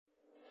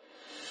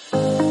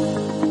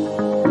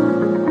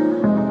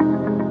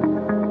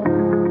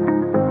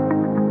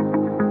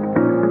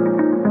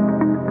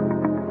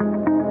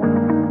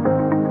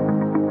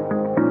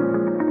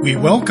We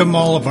welcome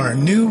all of our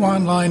new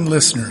online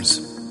listeners.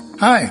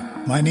 Hi,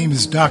 my name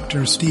is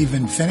Dr.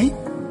 Stephen Finney,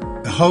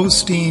 the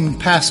hosting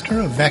pastor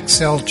of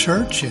Excel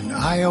Church in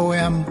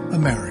IOM,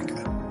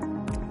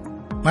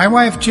 America. My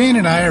wife Jane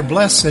and I are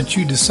blessed that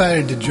you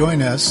decided to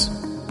join us.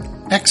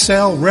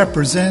 Excel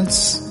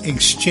represents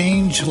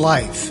Exchange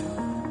Life.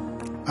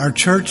 Our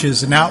church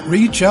is an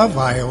outreach of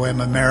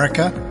IOM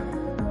America.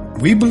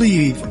 We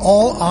believe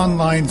all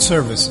online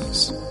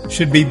services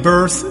should be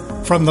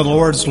birthed from the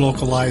Lord's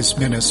localized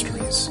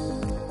ministries.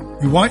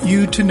 We want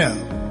you to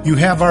know you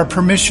have our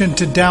permission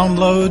to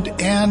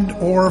download and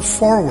or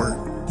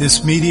forward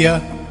this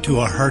media to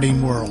a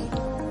hurting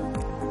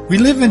world. We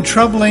live in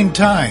troubling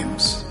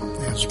times.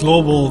 As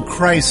global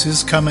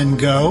crises come and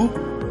go,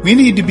 we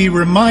need to be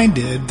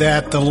reminded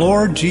that the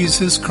Lord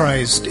Jesus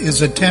Christ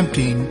is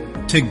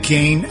attempting to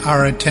gain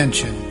our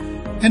attention,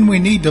 and we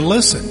need to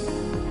listen.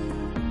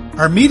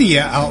 Our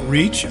media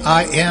outreach,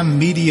 I Am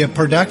Media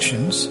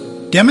Productions,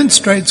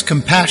 demonstrates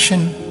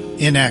compassion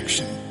in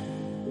action.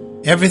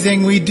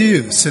 Everything we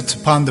do sits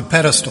upon the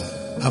pedestal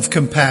of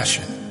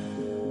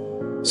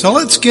compassion. So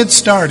let's get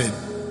started.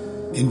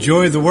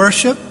 Enjoy the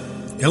worship,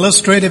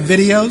 illustrative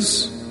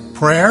videos,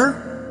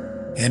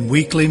 prayer, and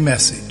weekly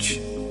message.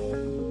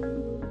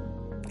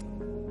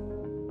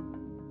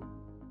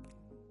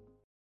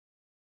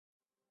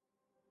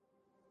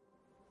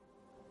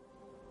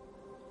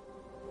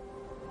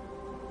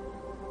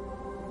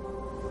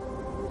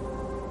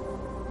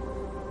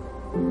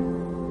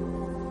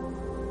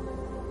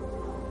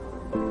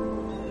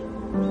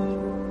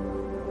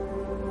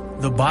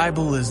 The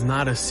Bible is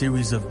not a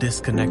series of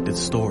disconnected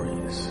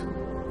stories.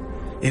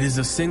 It is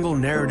a single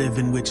narrative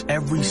in which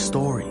every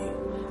story,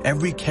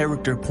 every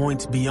character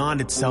points beyond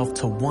itself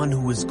to one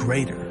who is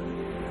greater.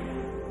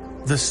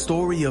 The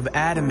story of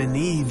Adam and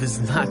Eve is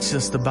not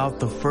just about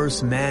the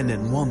first man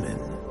and woman.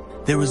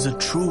 There is a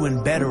true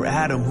and better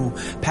Adam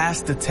who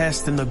passed the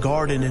test in the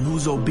garden and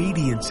whose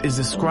obedience is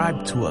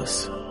ascribed to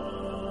us.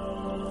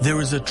 There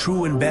is a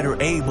true and better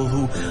Abel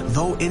who,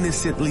 though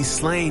innocently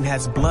slain,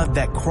 has blood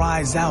that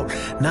cries out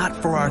not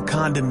for our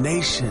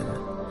condemnation,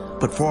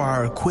 but for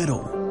our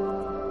acquittal.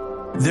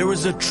 There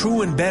is a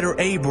true and better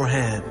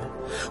Abraham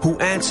who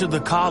answered the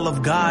call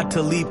of God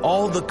to leave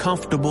all the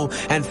comfortable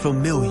and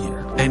familiar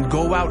and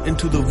go out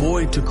into the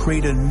void to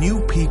create a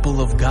new people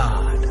of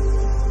God.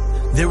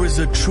 There is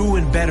a true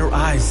and better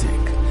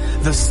Isaac,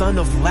 the son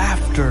of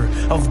laughter,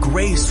 of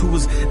grace, who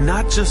was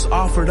not just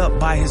offered up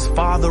by his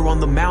father on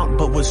the mount,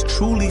 but was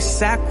truly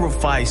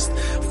sacrificed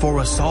for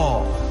us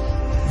all.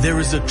 There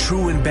is a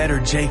true and better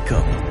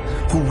Jacob,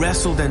 who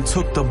wrestled and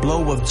took the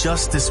blow of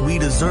justice we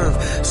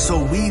deserve,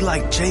 so we,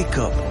 like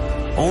Jacob,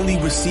 only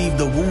receive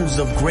the wounds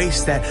of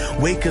grace that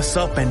wake us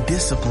up and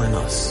discipline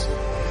us.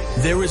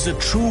 There is a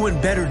true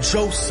and better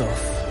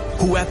Joseph,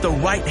 who at the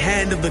right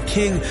hand of the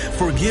king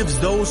forgives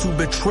those who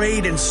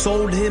betrayed and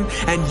sold him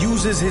and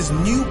uses his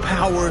new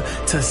power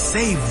to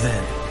save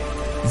them.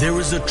 There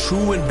is a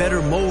true and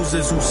better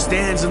Moses who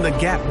stands in the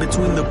gap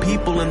between the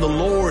people and the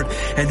Lord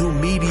and who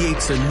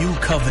mediates a new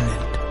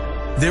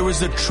covenant. There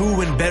is a true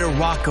and better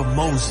rock of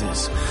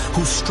Moses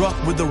who,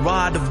 struck with the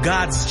rod of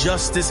God's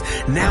justice,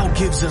 now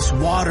gives us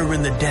water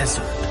in the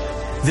desert.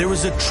 There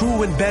is a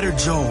true and better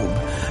Job,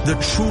 the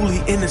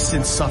truly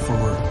innocent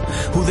sufferer,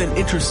 who then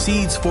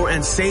intercedes for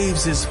and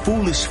saves his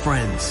foolish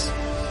friends.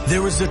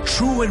 There is a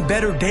true and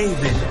better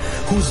David,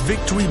 whose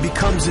victory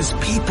becomes his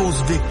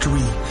people's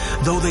victory,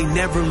 though they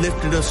never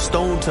lifted a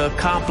stone to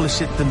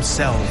accomplish it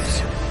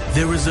themselves.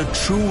 There is a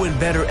true and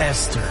better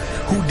Esther,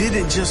 who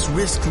didn't just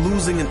risk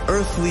losing an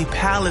earthly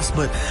palace,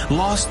 but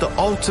lost the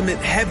ultimate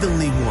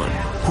heavenly one,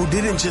 who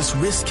didn't just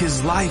risk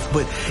his life,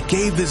 but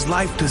gave his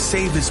life to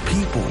save his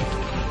people.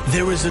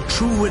 There is a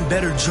true and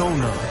better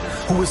Jonah,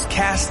 who was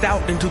cast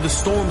out into the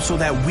storm so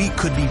that we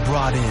could be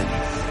brought in.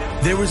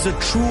 There is a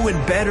true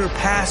and better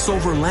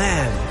Passover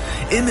lamb,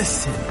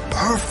 innocent,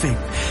 perfect,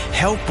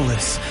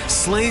 helpless,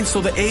 slain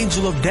so the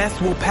angel of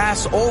death will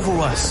pass over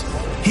us.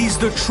 He's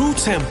the true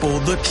temple,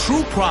 the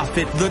true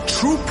prophet, the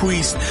true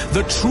priest,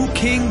 the true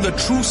king, the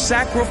true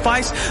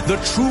sacrifice, the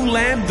true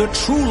lamb, the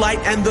true light,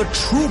 and the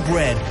true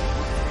bread.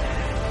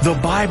 The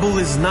Bible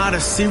is not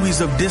a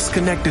series of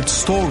disconnected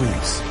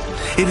stories.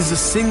 It is a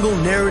single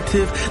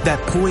narrative that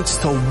points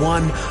to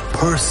one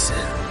person,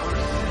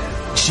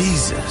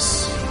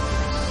 Jesus.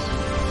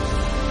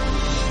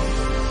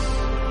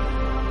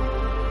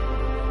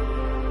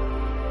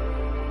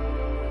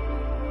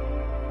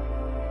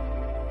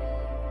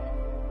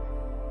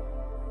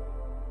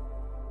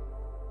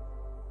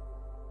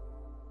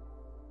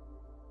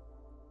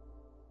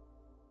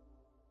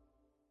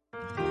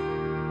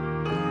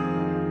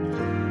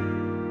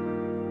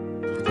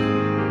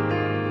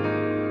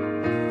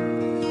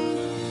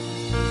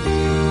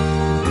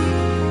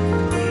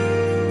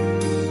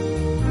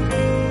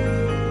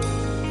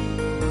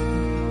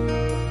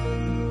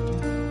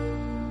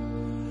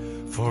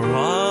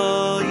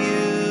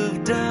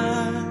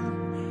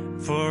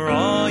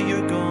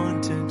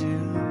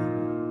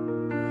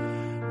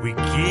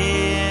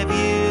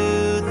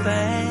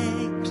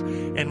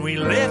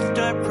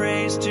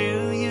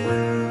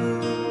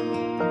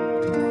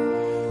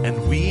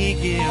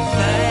 give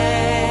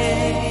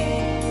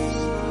thanks,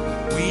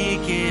 we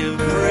give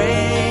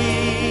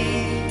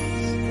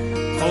praise,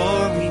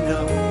 for we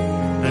know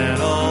that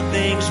all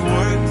things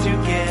work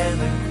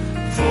together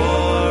for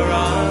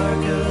our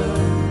good.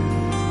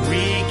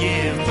 We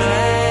give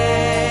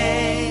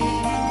thanks,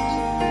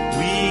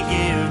 we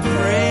give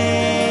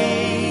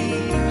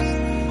praise,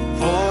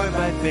 for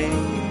by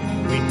faith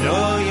we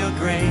know your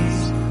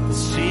grace will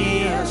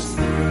see us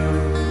through.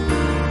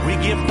 We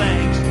give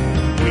thanks,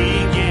 we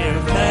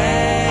give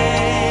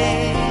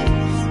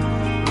thanks,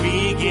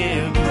 we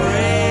give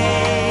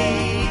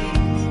praise,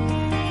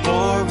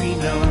 for we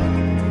know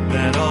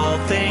that all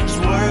things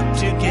work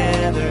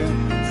together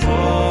for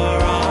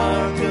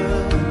our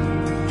good.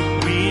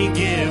 We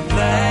give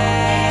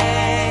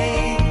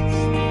thanks,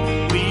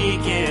 we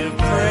give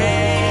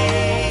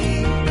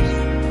praise,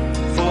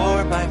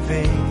 for by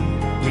faith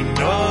we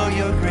know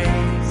your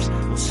grace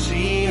will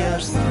see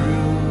us through.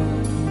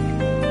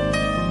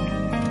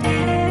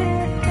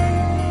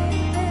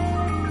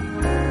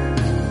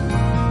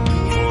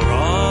 For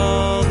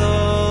all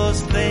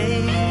those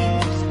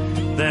things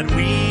that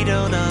we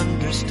don't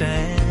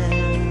understand,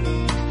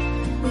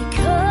 We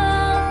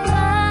come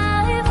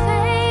by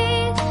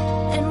faith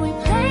and we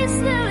place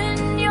them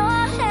in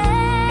your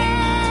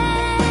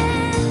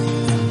hands.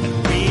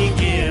 we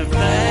give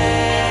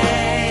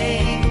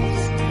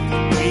thanks,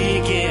 we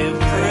give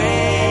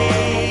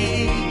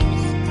praise,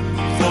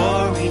 for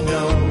we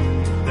know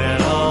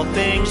that all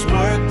things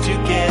work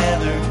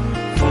together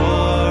for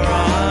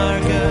our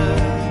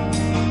good.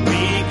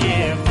 We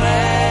give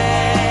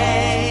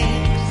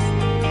thanks,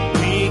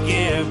 we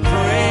give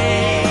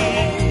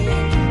praise,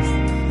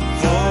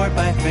 for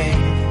by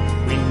faith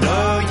we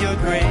know your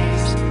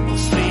grace will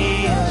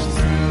see us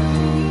through.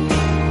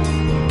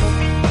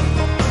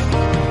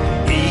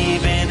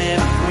 Even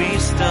if we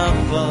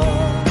stumble,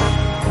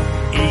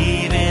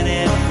 even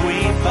if we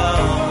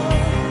fall,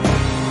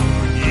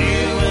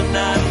 you will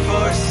not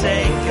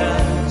forsake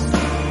us.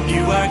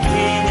 You are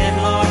King and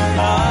Lord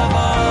of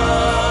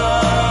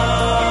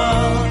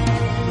all,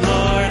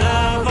 Lord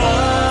of all.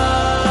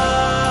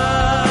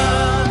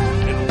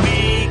 And we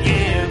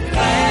give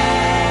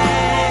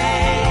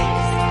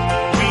thanks,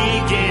 we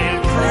give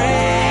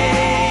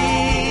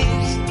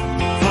praise,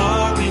 for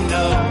we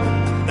know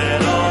that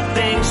all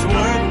things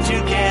work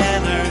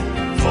together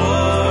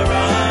for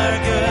our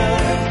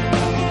good.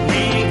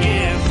 We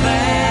give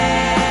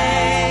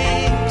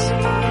thanks,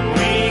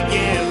 we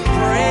give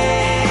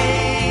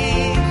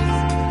praise,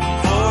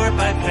 for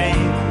by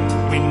faith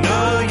we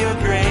know your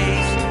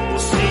grace will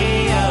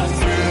see us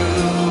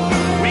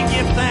through. We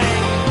give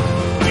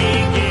thanks, we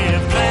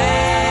give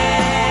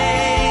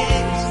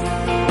thanks,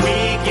 we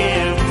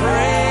give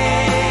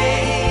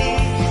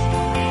praise,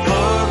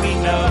 for we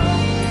know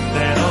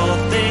that all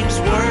things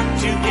work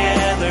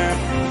together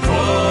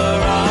for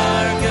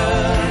our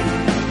good.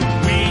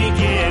 We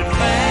give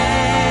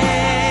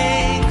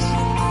thanks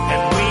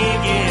and we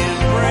give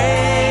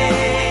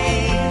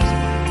praise,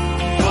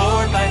 for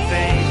by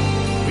faith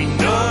we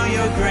know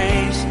your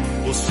grace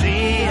will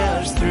see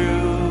us through.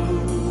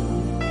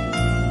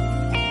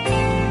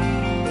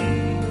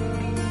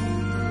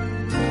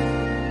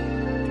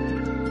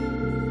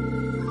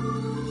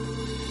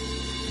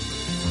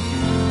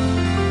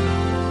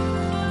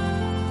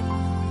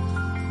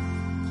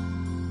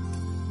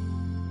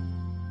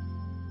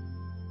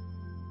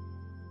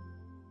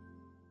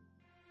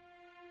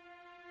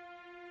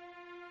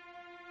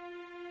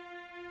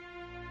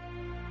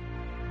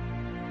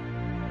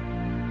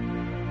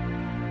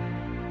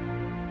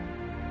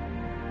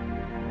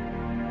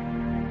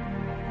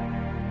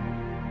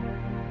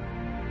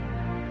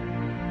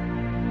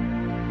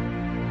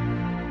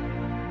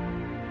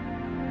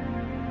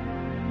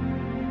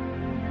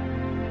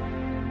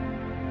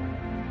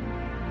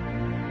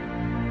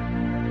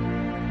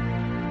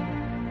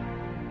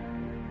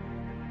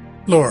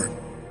 Lord,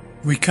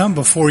 we come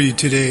before you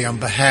today on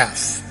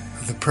behalf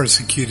of the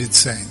persecuted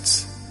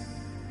saints.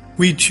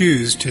 We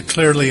choose to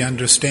clearly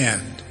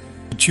understand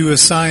that you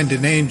assigned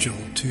an angel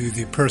to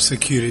the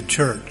persecuted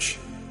church.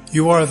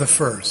 You are the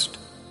first,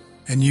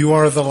 and you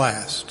are the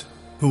last,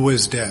 who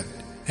was dead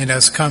and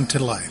has come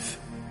to life.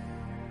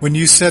 When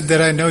you said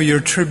that I know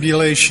your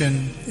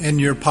tribulation and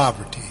your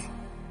poverty,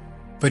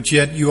 but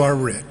yet you are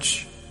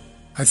rich,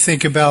 I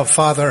think about,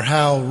 Father,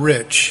 how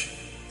rich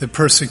the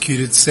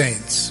persecuted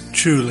saints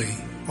truly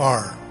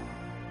are.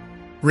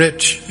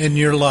 Rich in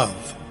your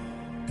love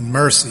and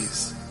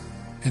mercies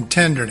and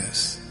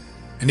tenderness.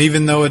 And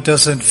even though it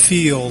doesn't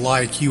feel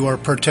like you are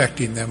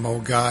protecting them, O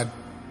God,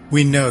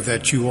 we know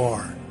that you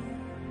are.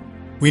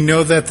 We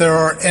know that there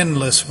are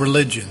endless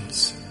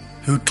religions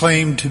who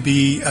claim to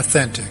be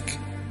authentic,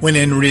 when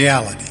in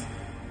reality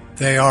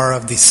they are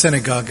of the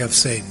synagogue of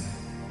Satan.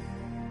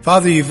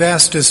 Father, you've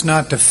asked us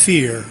not to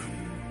fear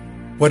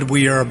what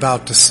we are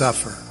about to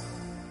suffer.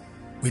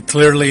 We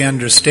clearly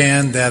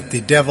understand that the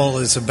devil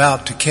is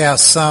about to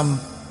cast some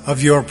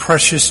of your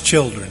precious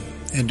children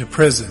into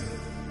prison,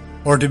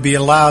 or to be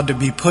allowed to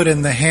be put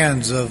in the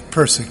hands of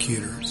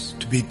persecutors,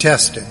 to be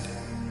tested.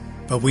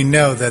 But we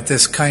know that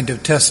this kind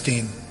of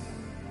testing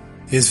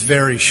is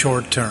very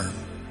short term.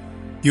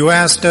 You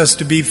asked us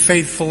to be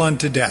faithful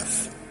unto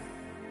death,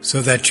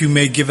 so that you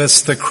may give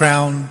us the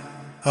crown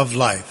of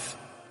life.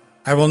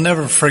 I will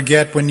never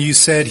forget when you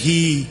said,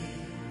 "He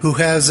who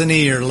has an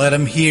ear, let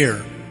him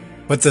hear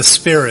what the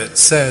Spirit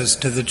says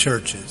to the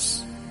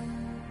churches."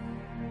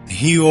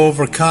 He who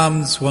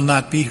overcomes will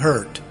not be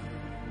hurt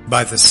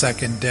by the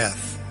second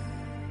death.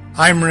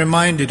 I'm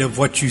reminded of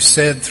what you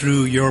said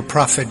through your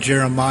prophet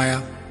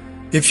Jeremiah.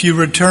 If you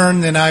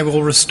return, then I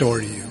will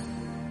restore you.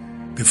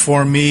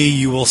 Before me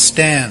you will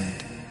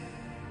stand,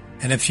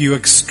 and if you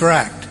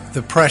extract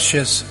the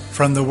precious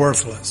from the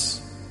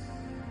worthless,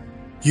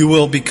 you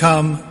will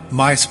become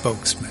my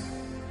spokesman.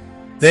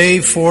 They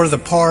for the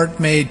part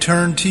may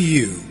turn to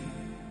you,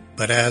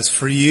 but as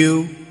for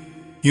you,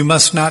 you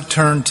must not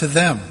turn to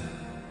them.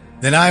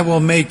 Then I will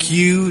make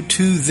you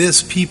to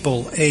this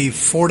people a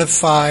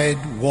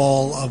fortified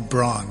wall of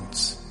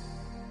bronze.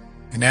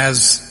 And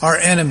as our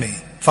enemy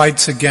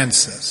fights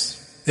against us,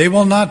 they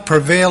will not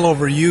prevail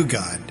over you,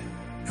 God.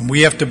 And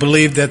we have to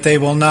believe that they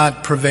will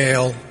not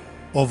prevail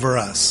over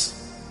us,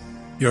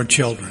 your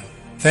children.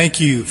 Thank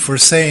you for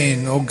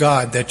saying, O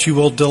God, that you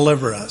will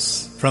deliver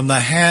us from the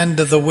hand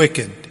of the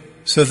wicked,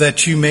 so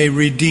that you may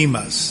redeem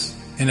us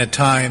in a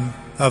time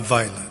of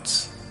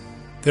violence.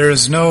 There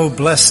is no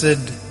blessed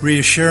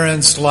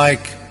reassurance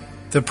like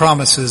the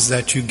promises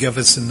that you give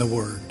us in the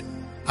Word.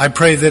 I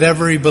pray that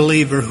every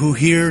believer who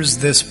hears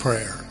this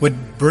prayer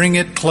would bring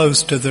it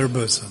close to their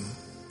bosom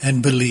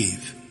and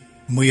believe.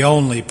 We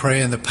only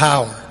pray in the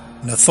power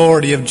and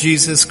authority of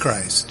Jesus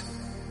Christ,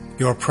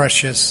 your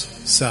precious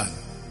Son.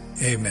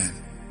 Amen.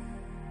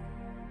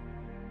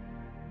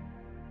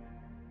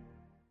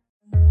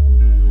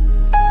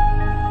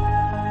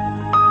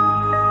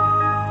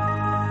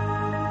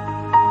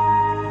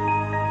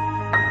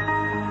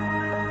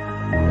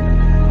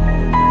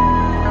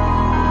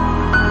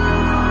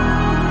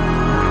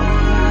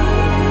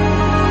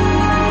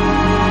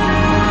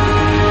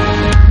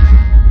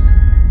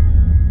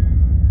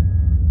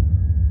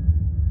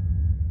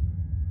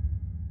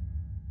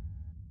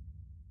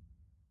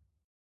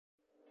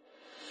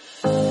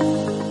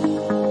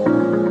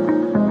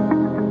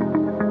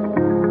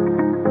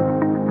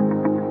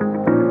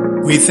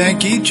 We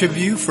thank each of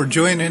you for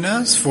joining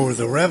us for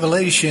the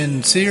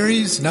Revelation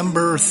series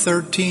number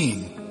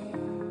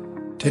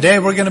 13. Today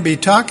we're going to be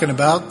talking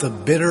about the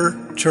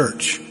bitter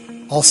church,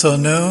 also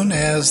known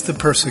as the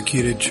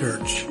persecuted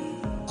church.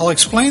 I'll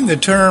explain the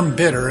term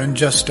bitter in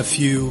just a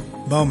few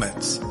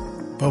moments,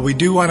 but we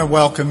do want to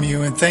welcome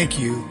you and thank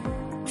you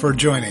for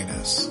joining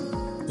us.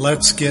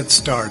 Let's get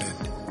started.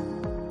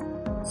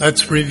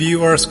 Let's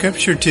review our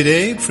scripture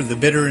today for the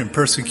bitter and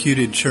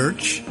persecuted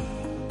church.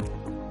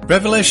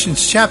 Revelation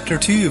chapter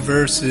 2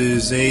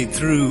 verses 8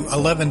 through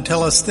 11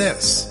 tell us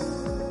this.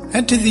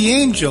 And to the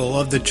angel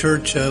of the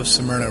church of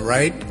Smyrna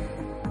write,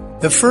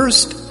 the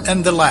first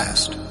and the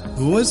last,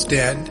 who was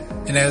dead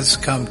and has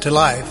come to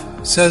life,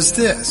 says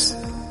this,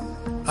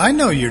 I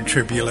know your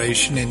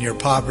tribulation and your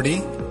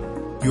poverty.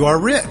 You are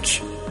rich.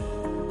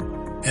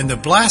 And the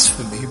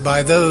blasphemy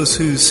by those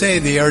who say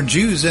they are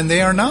Jews and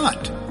they are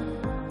not,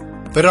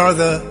 but are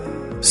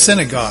the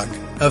synagogue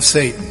of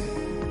Satan.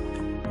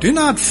 Do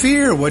not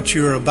fear what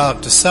you are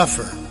about to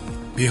suffer.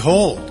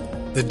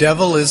 Behold, the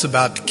devil is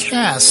about to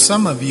cast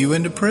some of you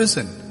into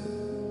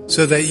prison,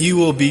 so that you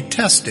will be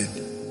tested,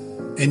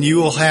 and you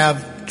will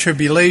have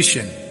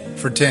tribulation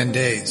for 10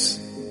 days.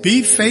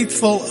 Be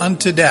faithful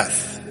unto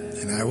death,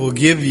 and I will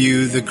give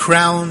you the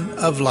crown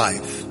of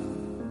life.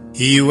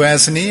 He who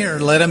has an ear,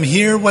 let him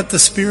hear what the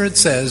Spirit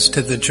says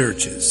to the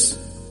churches.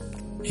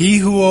 He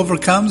who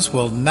overcomes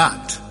will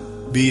not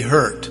be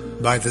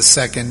hurt by the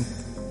second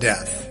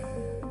death.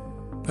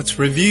 Let's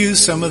review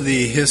some of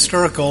the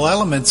historical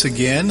elements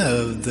again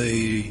of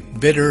the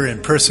bitter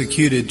and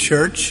persecuted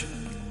church.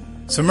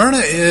 Smyrna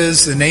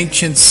is an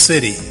ancient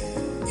city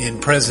in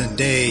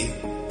present-day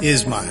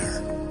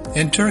Izmir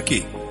in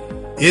Turkey.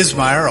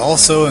 Izmir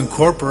also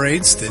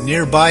incorporates the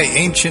nearby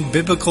ancient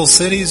biblical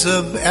cities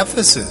of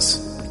Ephesus,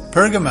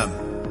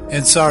 Pergamum,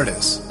 and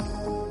Sardis.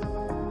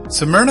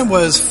 Smyrna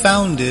was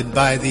founded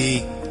by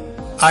the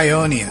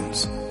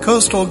Ionians,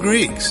 coastal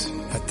Greeks,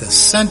 at the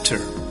center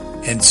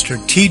and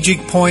strategic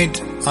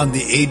point on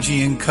the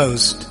Aegean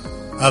coast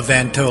of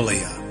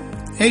Anatolia,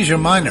 Asia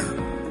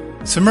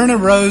Minor. Smyrna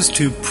rose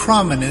to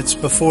prominence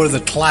before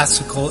the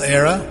classical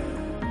era.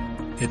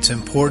 Its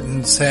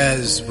importance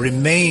has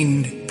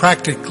remained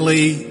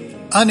practically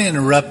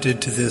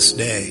uninterrupted to this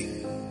day.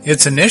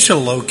 Its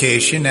initial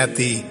location at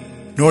the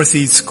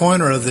northeast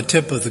corner of the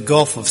tip of the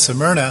Gulf of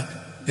Smyrna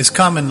is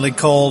commonly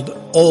called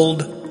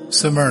Old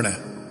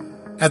Smyrna.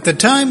 At the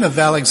time of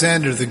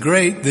Alexander the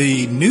Great,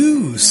 the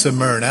New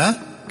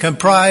Smyrna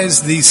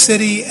comprised the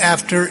city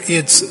after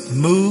its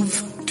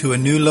move to a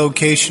new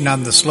location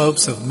on the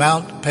slopes of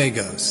Mount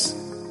Pagos.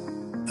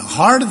 The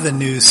heart of the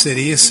new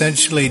city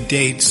essentially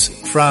dates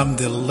from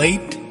the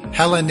late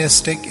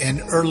Hellenistic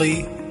and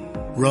early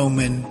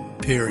Roman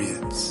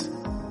periods.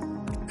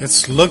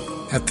 Let's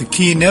look at the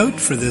keynote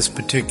for this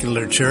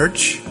particular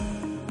church.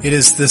 It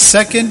is the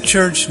second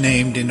church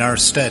named in our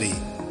study.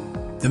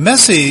 The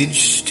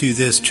message to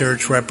this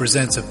church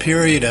represents a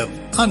period of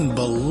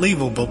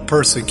unbelievable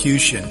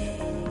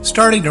persecution,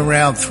 starting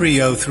around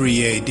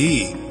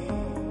 303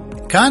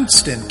 AD.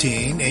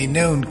 Constantine, a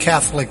known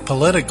Catholic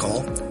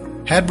political,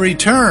 had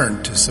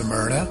returned to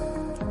Smyrna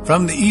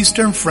from the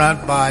Eastern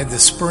Front by the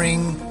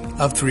spring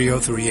of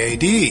 303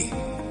 AD,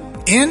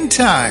 in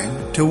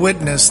time to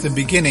witness the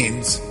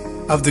beginnings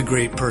of the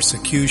Great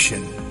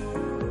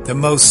Persecution, the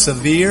most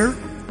severe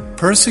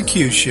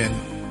persecution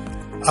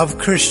of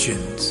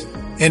Christians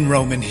in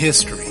Roman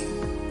history.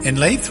 In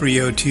late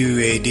 302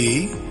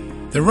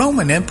 AD, the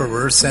Roman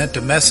emperor sent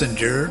a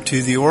messenger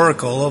to the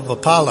oracle of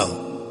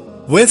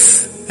Apollo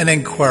with an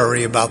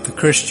inquiry about the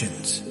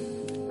Christians.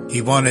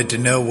 He wanted to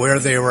know where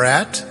they were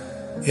at,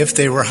 if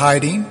they were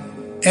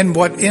hiding, and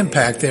what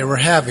impact they were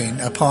having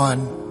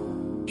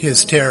upon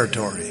his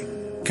territory.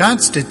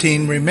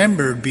 Constantine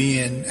remembered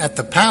being at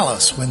the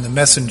palace when the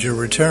messenger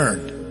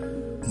returned.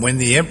 When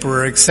the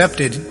emperor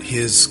accepted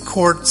his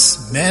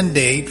court's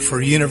mandate for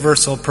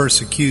universal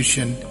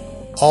persecution,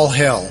 all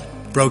hell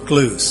broke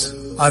loose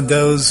on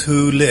those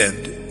who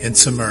lived in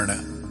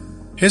Smyrna.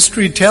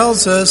 History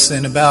tells us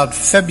in about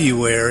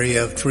February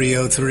of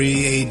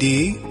 303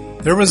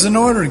 AD, there was an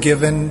order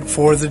given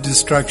for the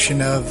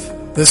destruction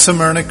of the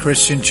Smyrna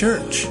Christian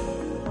Church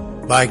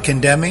by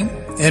condemning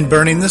and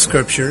burning the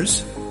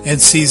scriptures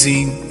and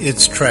seizing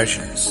its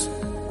treasures.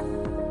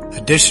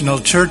 Additional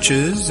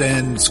churches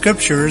and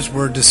scriptures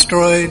were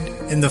destroyed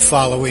in the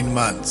following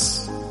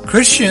months.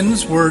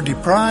 Christians were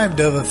deprived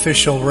of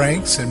official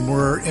ranks and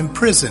were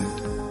imprisoned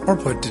or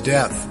put to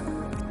death.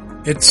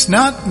 It's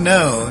not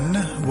known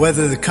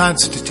whether the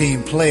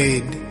Constantine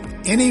played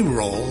any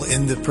role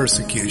in the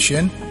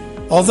persecution,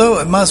 although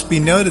it must be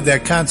noted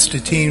that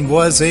Constantine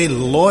was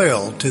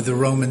loyal to the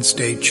Roman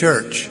state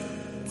church,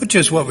 which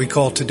is what we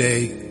call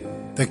today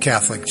the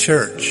Catholic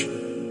Church.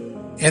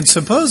 And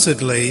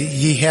supposedly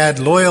he had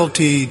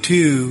loyalty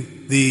to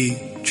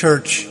the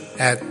church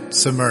at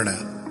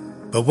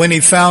Smyrna. But when he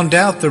found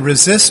out the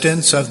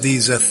resistance of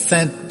these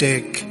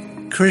authentic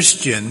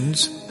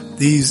Christians,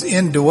 these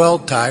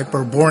indwelt type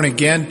or born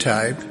again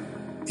type,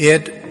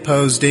 it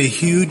posed a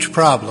huge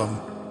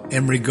problem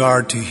in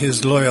regard to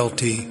his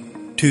loyalty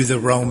to the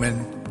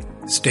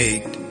Roman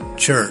state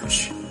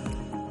church.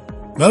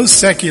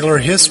 Most secular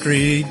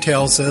history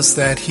tells us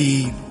that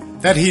he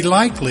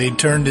likely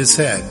turned his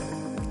head.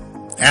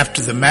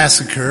 After the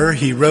massacre,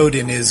 he wrote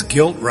in his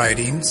guilt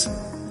writings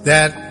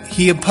that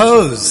he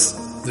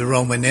opposed the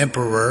Roman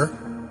emperor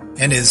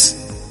and his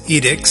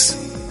edicts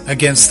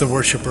against the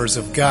worshippers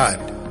of God.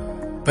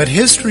 But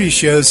history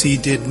shows he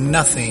did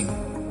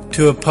nothing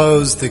to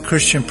oppose the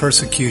Christian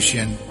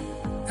persecution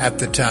at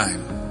the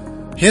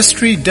time.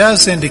 History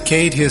does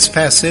indicate his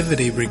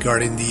passivity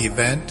regarding the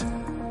event.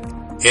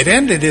 It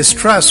ended his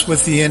trust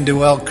with the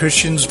indwelt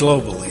Christians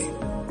globally,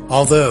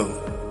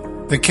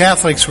 although the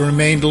Catholics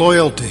remained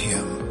loyal to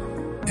him.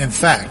 In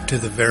fact, to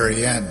the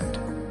very end.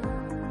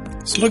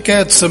 Let's look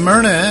at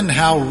Smyrna and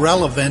how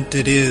relevant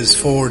it is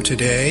for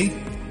today.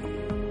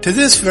 To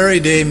this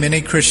very day,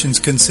 many Christians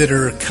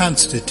consider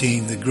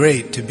Constantine the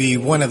Great to be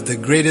one of the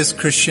greatest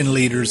Christian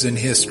leaders in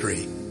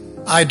history.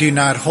 I do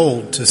not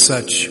hold to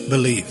such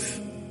belief.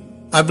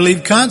 I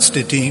believe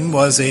Constantine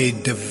was a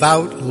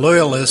devout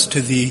loyalist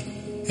to the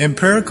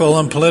empirical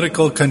and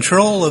political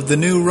control of the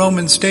new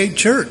Roman state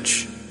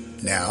church,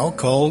 now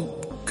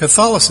called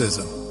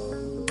Catholicism.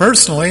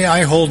 Personally,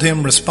 I hold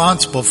him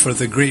responsible for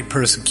the great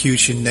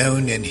persecution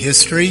known in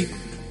history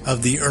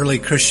of the early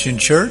Christian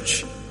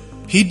church.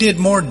 He did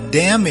more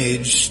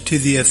damage to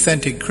the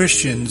authentic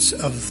Christians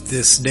of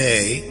this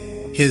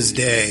day, his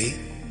day,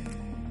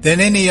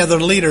 than any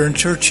other leader in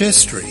church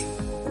history.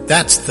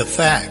 That's the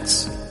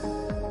facts.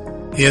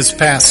 His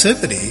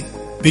passivity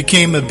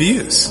became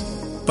abuse.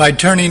 By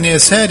turning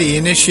his head, he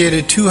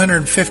initiated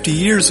 250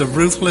 years of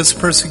ruthless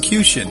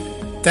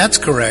persecution. That's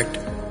correct.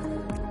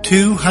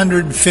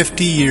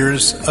 250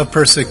 years of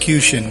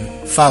persecution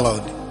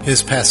followed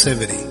his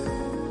passivity.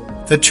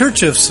 The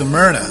Church of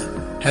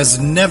Smyrna has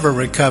never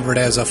recovered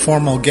as a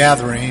formal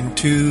gathering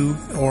to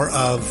or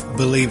of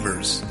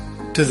believers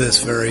to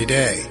this very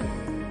day.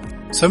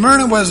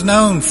 Smyrna was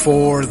known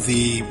for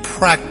the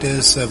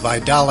practice of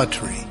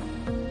idolatry,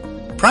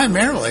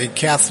 primarily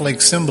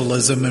Catholic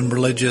symbolism and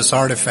religious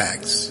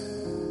artifacts.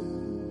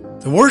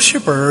 The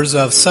worshippers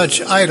of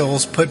such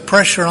idols put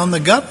pressure on the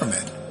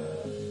government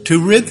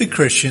to rid the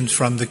Christians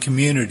from the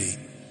community.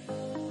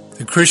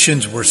 The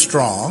Christians were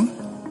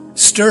strong,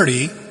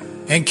 sturdy,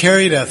 and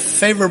carried a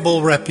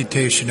favorable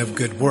reputation of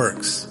good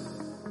works.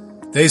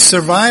 They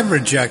survived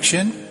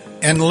rejection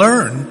and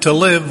learned to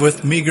live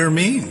with meager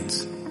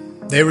means.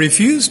 They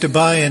refused to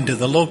buy into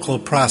the local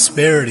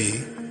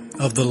prosperity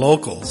of the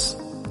locals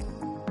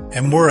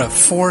and were a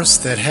force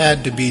that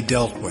had to be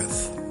dealt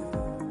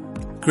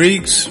with.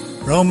 Greeks,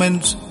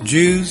 Romans,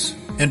 Jews,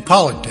 and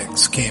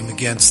politics came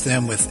against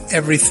them with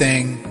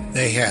everything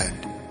they had.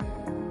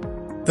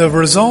 The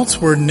results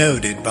were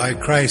noted by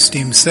Christ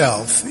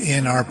himself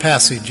in our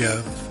passage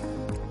of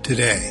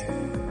today.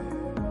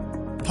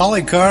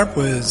 Polycarp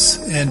was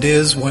and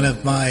is one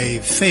of my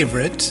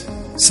favorite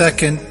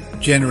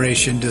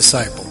second-generation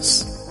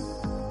disciples.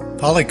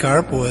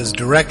 Polycarp was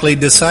directly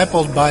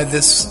discipled by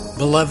this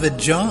beloved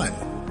John.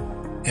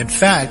 In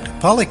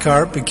fact,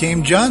 Polycarp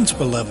became John's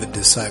beloved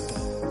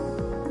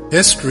disciple.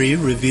 History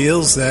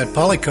reveals that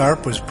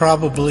Polycarp was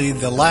probably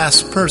the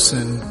last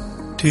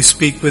person to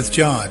speak with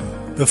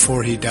John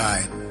before he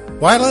died.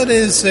 While it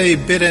is a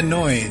bit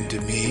annoying to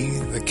me,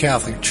 the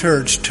Catholic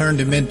Church turned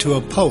him into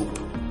a pope.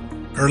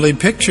 Early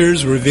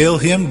pictures reveal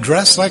him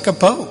dressed like a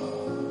pope,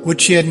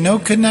 which had no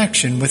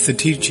connection with the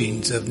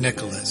teachings of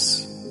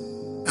Nicholas,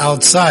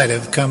 outside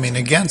of coming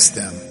against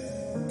them.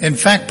 In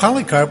fact,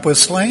 Polycarp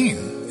was slain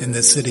in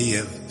the city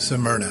of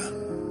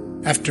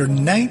Smyrna after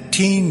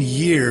 19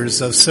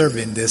 years of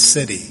serving this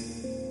city.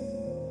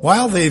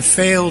 While they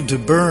failed to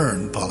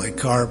burn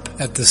Polycarp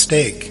at the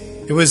stake,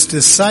 it was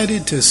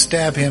decided to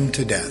stab him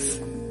to death.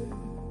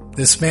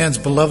 This man's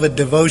beloved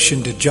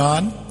devotion to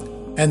John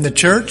and the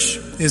church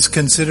is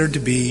considered to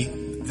be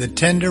the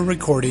tender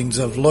recordings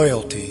of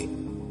loyalty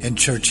in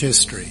church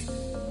history.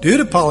 Due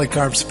to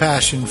Polycarp's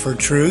passion for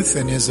truth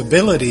and his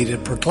ability to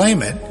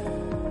proclaim it,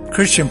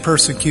 Christian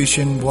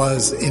persecution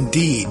was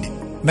indeed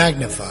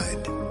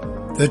magnified.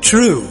 The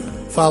true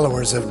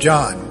followers of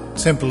John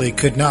simply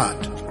could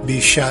not be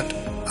shut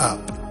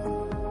up.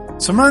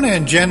 Smyrna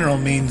in general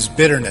means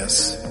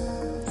bitterness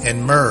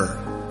and myrrh,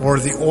 or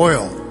the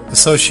oil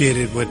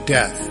associated with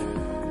death.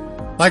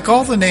 Like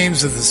all the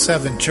names of the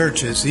 7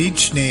 churches,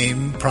 each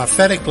name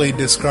prophetically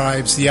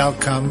describes the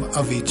outcome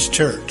of each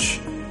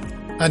church.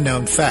 A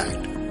known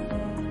fact.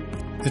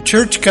 The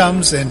church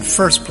comes in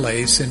first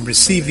place in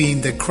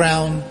receiving the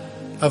crown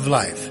of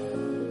life.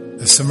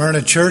 The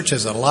Smyrna church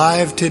is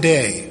alive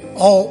today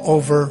all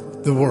over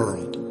the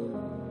world.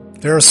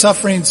 There are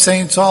suffering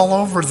saints all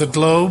over the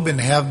globe and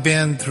have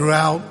been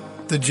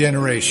throughout the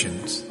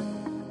generations.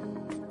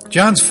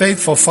 John's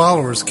faithful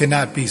followers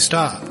cannot be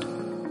stopped.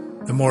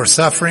 The more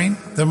suffering,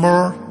 the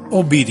more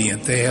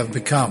obedient they have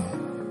become.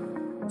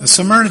 The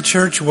Smyrna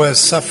church was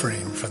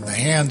suffering from the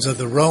hands of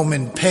the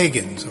Roman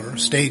pagans or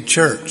state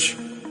church,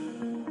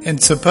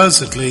 and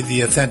supposedly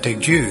the authentic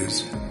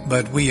Jews,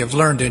 but we have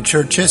learned in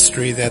church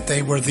history that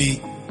they were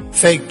the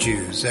fake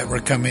Jews that were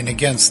coming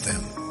against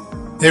them.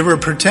 They were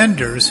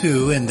pretenders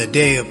who, in the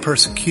day of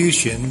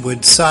persecution,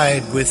 would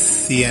side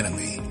with the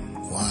enemy.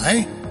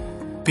 Why?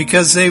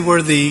 Because they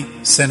were the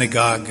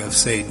synagogue of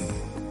Satan.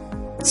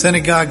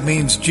 Synagogue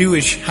means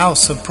Jewish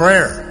house of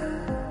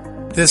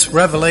prayer. This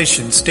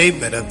revelation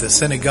statement of the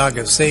synagogue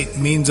of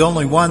Satan means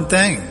only one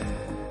thing: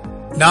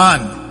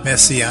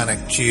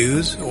 non-Messianic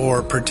Jews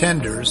or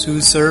pretenders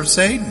who serve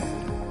Satan.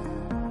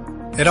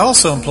 It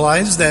also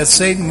implies that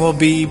Satan will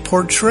be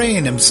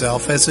portraying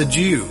himself as a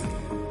Jew,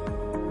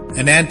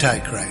 an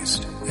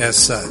antichrist as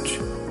such.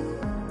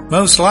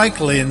 Most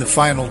likely in the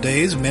final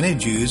days, many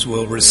Jews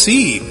will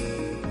receive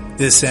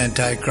this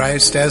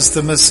antichrist as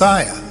the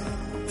Messiah,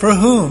 for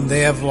whom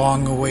they have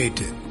long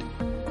awaited.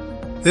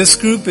 This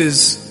group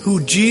is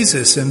who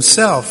Jesus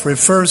himself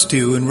refers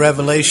to in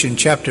Revelation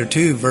chapter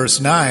 2 verse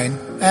 9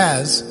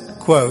 as,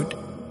 quote,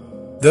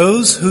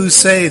 those who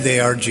say they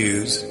are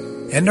Jews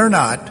and are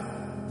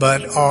not,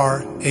 but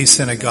are a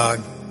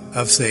synagogue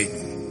of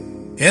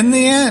Satan. In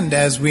the end,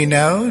 as we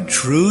know,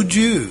 true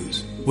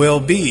Jews will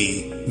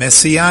be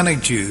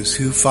Messianic Jews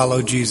who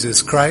follow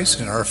Jesus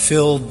Christ and are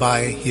filled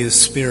by His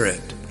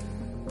Spirit,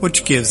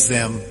 which gives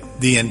them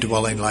the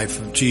indwelling life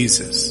of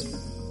Jesus.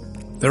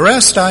 The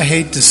rest, I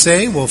hate to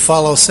say, will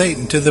follow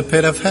Satan to the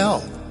pit of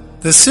hell.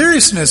 The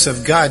seriousness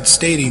of God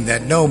stating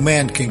that no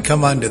man can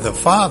come unto the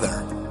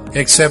Father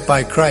except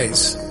by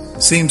Christ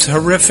seems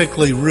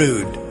horrifically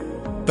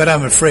rude, but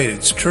I'm afraid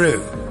it's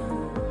true.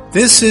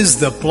 This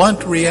is the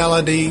blunt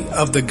reality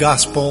of the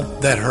gospel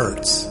that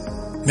hurts.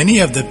 Many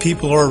of the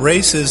people or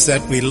races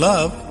that we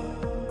love,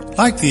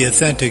 like the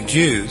authentic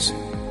Jews,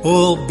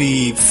 will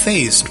be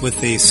faced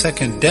with a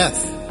second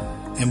death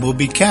and will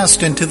be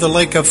cast into the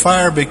lake of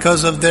fire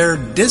because of their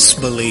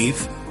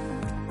disbelief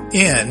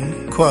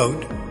in,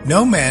 quote,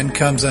 no man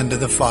comes unto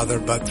the Father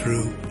but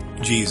through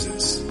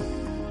Jesus.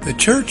 The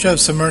church of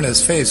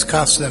Smyrna's faith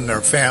cost them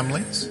their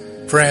families,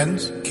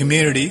 friends,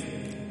 community,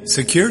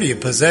 security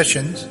of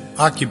possessions,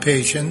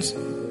 occupations,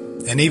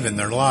 and even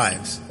their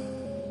lives.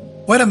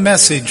 What a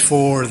message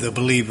for the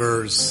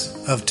believers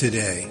of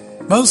today.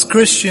 Most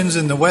Christians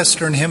in the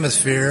Western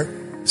Hemisphere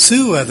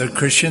sue other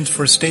Christians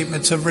for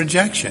statements of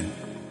rejection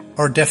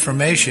or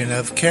defamation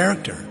of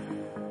character.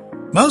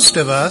 Most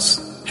of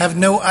us have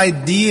no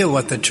idea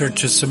what the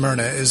Church of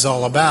Smyrna is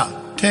all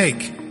about.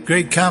 Take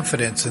great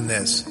confidence in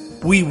this.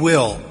 We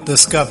will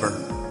discover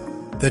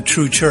the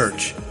true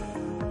Church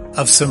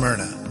of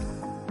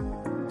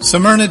Smyrna.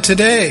 Smyrna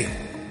today,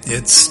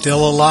 it's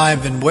still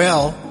alive and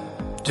well.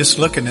 Just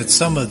looking at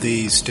some of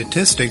the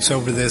statistics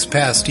over this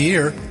past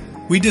year,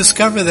 we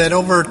discover that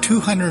over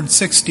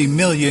 260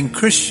 million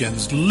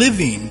Christians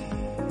living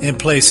in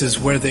places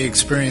where they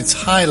experience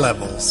high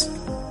levels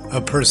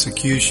of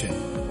persecution.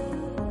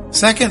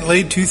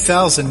 Secondly,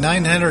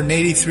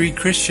 2,983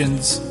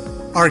 Christians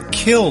are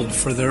killed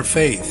for their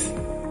faith.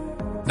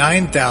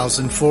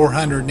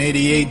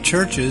 9,488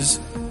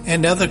 churches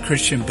and other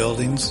Christian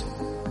buildings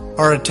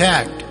are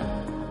attacked.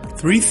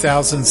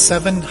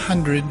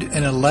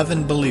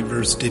 3,711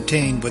 believers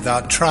detained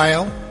without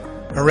trial,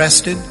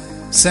 arrested,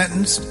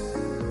 sentenced,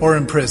 or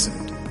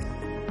imprisoned.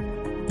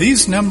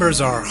 These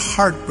numbers are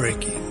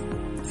heartbreaking,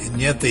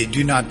 and yet they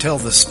do not tell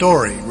the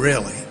story,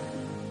 really.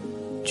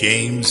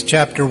 James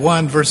chapter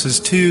 1 verses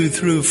 2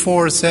 through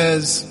 4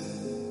 says,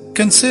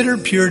 "Consider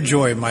pure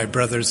joy, my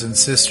brothers and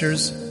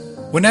sisters,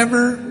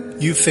 whenever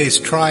you face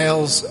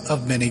trials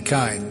of many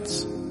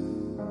kinds,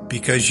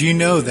 because you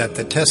know that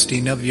the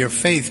testing of your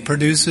faith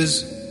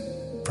produces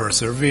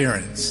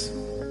perseverance."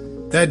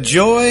 That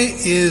joy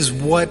is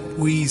what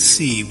we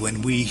see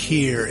when we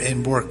hear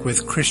and work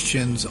with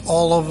Christians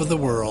all over the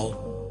world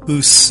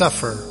who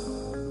suffer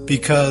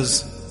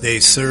because they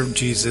serve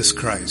Jesus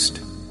Christ.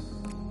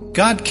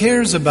 God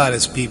cares about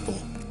His people,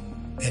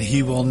 and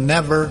He will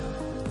never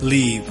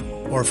leave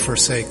or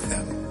forsake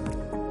them.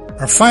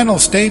 Our final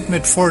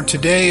statement for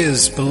today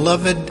is,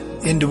 beloved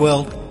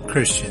indwelt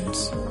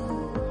Christians,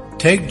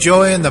 take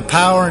joy in the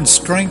power and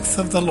strength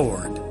of the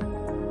Lord.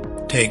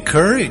 Take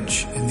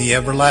courage in the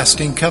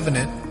everlasting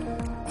covenant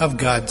of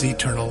God's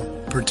eternal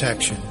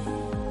protection.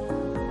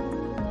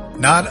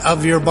 Not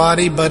of your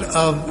body, but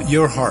of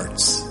your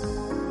hearts.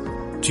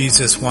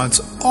 Jesus wants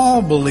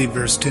all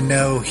believers to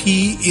know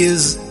He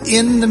is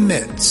in the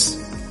midst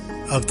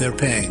of their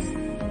pain.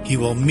 He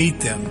will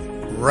meet them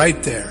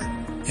right there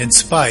in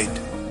spite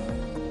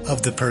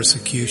of the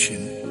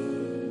persecution.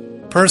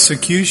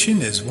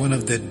 Persecution is one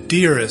of the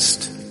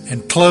dearest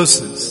and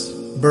closest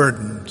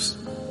burdens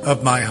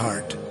of my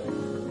heart.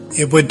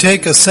 It would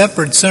take a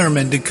separate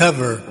sermon to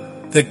cover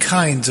the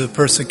kinds of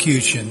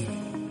persecution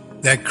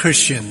that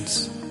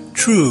Christians,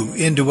 true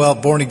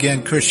indwelt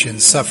born-again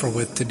Christians, suffer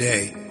with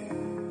today.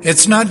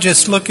 It's not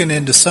just looking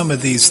into some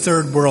of these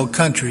third world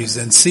countries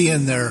and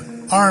seeing their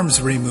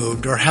arms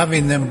removed or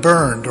having them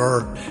burned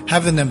or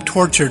having them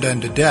tortured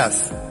unto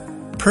death.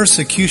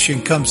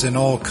 Persecution comes in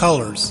all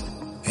colors,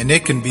 and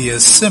it can be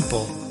as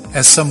simple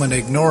as someone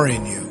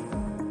ignoring you.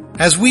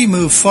 As we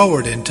move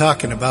forward in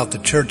talking about the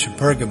Church of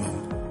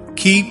Pergamum,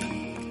 keep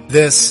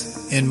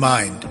this in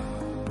mind.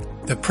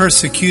 The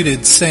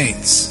persecuted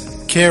saints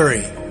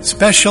carry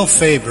special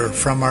favor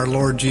from our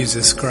Lord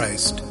Jesus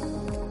Christ.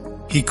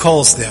 He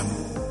calls them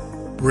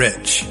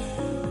rich.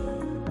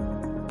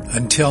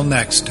 Until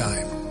next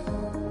time.